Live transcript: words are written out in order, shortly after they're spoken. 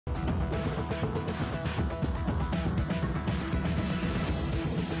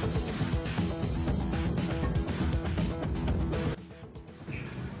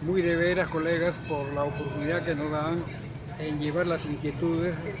muy de veras, colegas, por la oportunidad que nos dan en llevar las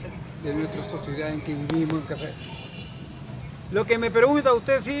inquietudes de nuestra sociedad en que vivimos en Casa. Lo que me pregunta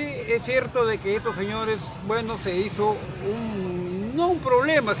usted, sí, es cierto de que estos señores, bueno, se hizo no un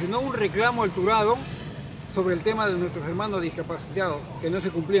problema, sino un reclamo alturado sobre el tema de nuestros hermanos discapacitados, que no se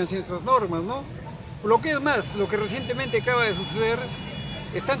cumplían ciertas normas, ¿no? Lo que es más, lo que recientemente acaba de suceder,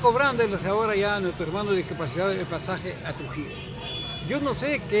 están cobrando desde ahora ya a nuestros hermanos discapacitados el pasaje a Trujillo. Yo no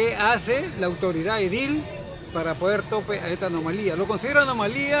sé qué hace la autoridad edil para poder tope a esta anomalía. Lo considero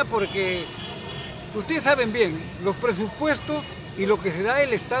anomalía porque ustedes saben bien, los presupuestos y lo que se da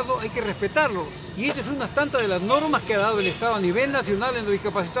el Estado hay que respetarlo. Y esta es una tantas de las normas que ha dado el Estado a nivel nacional en los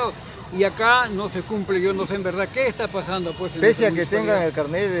discapacitados. Y acá no se cumple, yo no sé en verdad qué está pasando. Pues, pese a que tengan el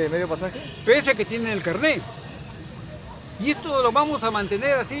carnet de medio pasaje. Pese a que tienen el carnet. Y esto lo vamos a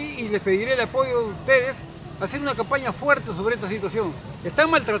mantener así y les pediré el apoyo de ustedes a hacer una campaña fuerte sobre esta situación. Están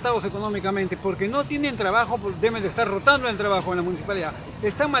maltratados económicamente porque no tienen trabajo, deben de estar rotando el trabajo en la municipalidad.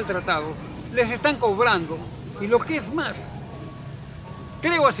 Están maltratados, les están cobrando. Y lo que es más,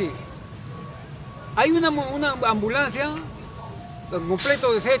 creo así, hay una ambulancia con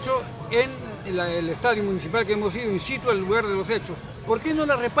completo desecho en el estadio municipal que hemos ido in situ al lugar de los hechos. ¿Por qué no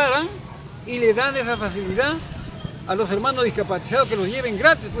la reparan y le dan esa facilidad a los hermanos discapacitados que los lleven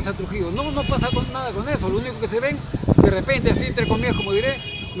gratis pues a Trujillo? No pasa nada con eso, lo único que se ven, de repente, así entre comillas, como diré,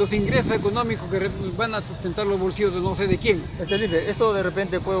 los ingresos económicos que van a sustentar los bolsillos de no sé de quién. Esto de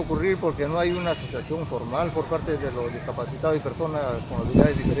repente puede ocurrir porque no hay una asociación formal por parte de los discapacitados y personas con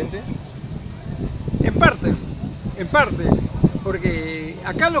habilidades diferentes. En parte, porque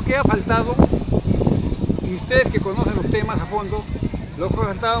acá lo que ha faltado, y ustedes que conocen los temas a fondo, lo que ha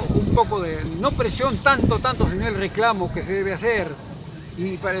faltado un poco de, no presión tanto, sino el reclamo que se debe hacer.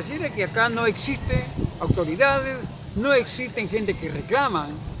 Y pareciera que acá no existe autoridades, no existen gente que reclama.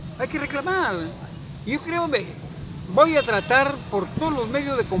 Hay que reclamar. Yo creo que voy a tratar por todos los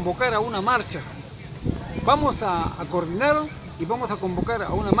medios de convocar a una marcha. Vamos a coordinar y vamos a convocar a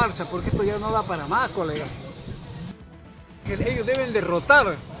una marcha, porque esto ya no da para más, colegas. Ellos deben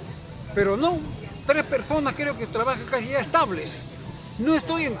derrotar, pero no, 3 personas creo que trabajan casi ya estables. No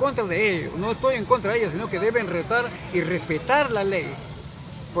estoy en contra de ellos, no estoy en contra de ellos, sino que deben retar y respetar la ley.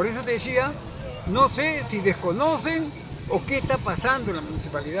 Por eso te decía, no sé si desconocen o qué está pasando en la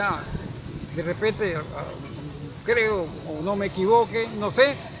municipalidad. De repente, creo, o no me equivoque, no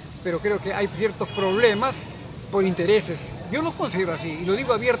sé, pero creo que hay ciertos problemas por intereses. Yo los considero así, y lo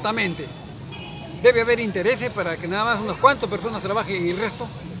digo abiertamente. Debe haber intereses para que nada más unas cuantas personas trabajen y el resto.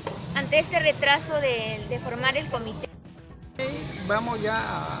 Ante este retraso de formar el comité, vamos ya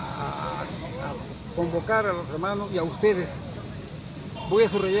a convocar a los hermanos y a ustedes. Voy a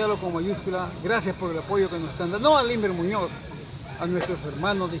subrayarlo con mayúscula. Gracias por el apoyo que nos están dando. No a Limber Muñoz, a nuestros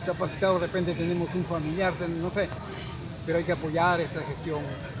hermanos discapacitados. De repente tenemos un familiar, no sé, pero hay que apoyar esta gestión,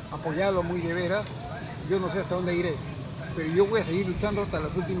 apoyarlo muy de veras. Yo no sé hasta dónde iré, pero yo voy a seguir luchando hasta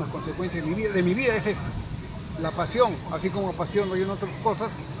las últimas consecuencias de mi vida es esto. La pasión, así como apasiono yo en otras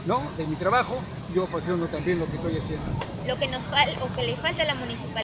cosas, ¿no? De mi trabajo, yo apasiono también lo que estoy haciendo. lo que nos falta o que le falta a la municipalidad.